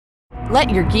Let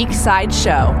your geek side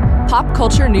show. Pop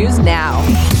culture news now.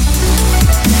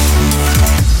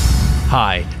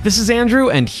 Hi, this is Andrew,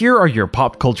 and here are your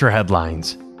pop culture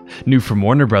headlines. New from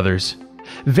Warner Brothers.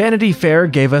 Vanity Fair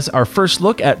gave us our first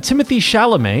look at Timothée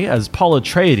Chalamet as Paul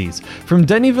Atreides from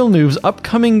Denis Villeneuve's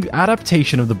upcoming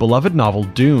adaptation of the beloved novel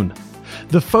Dune.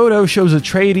 The photo shows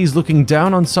Atreides looking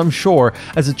down on some shore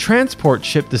as a transport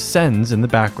ship descends in the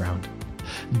background.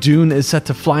 Dune is set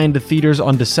to fly into theaters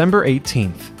on December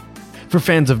 18th. For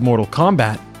fans of Mortal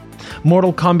Kombat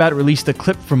released a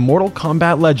clip from Mortal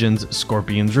Kombat Legends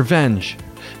Scorpion's Revenge.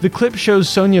 The clip shows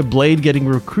Sonya Blade getting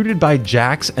recruited by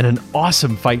Jax and an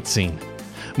awesome fight scene.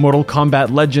 Mortal Kombat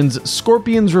Legends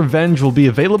Scorpion's Revenge will be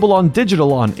available on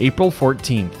digital on April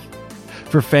 14th.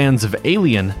 For fans of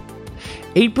Alien,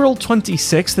 April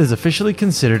 26th is officially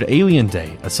considered Alien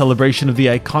Day, a celebration of the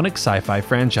iconic sci-fi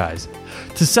franchise.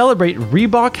 To celebrate,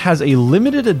 Reebok has a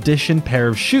limited edition pair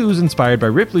of shoes inspired by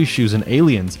Ripley's shoes in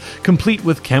Aliens, complete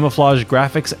with camouflage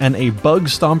graphics and a Bug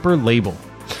Stomper label.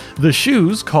 The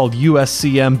shoes, called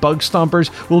USCM Bug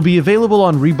Stompers, will be available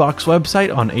on Reebok's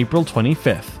website on April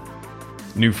 25th.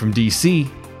 New from DC.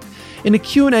 In a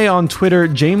Q&A on Twitter,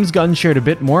 James Gunn shared a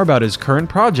bit more about his current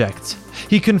projects.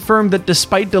 He confirmed that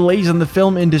despite delays in the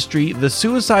film industry, The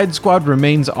Suicide Squad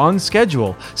remains on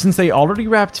schedule since they already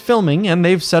wrapped filming and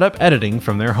they've set up editing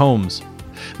from their homes.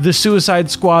 The Suicide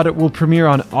Squad will premiere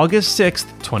on August 6th,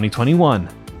 2021.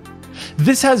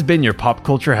 This has been your Pop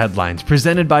Culture Headlines,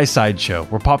 presented by Sideshow,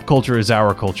 where pop culture is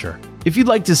our culture. If you'd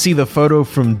like to see the photo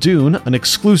from Dune, an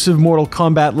exclusive Mortal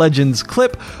Kombat Legends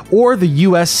clip, or the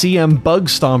USCM Bug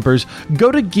Stompers,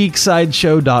 go to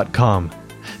geeksideshow.com.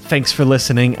 Thanks for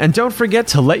listening, and don't forget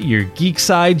to let your geek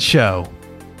side show.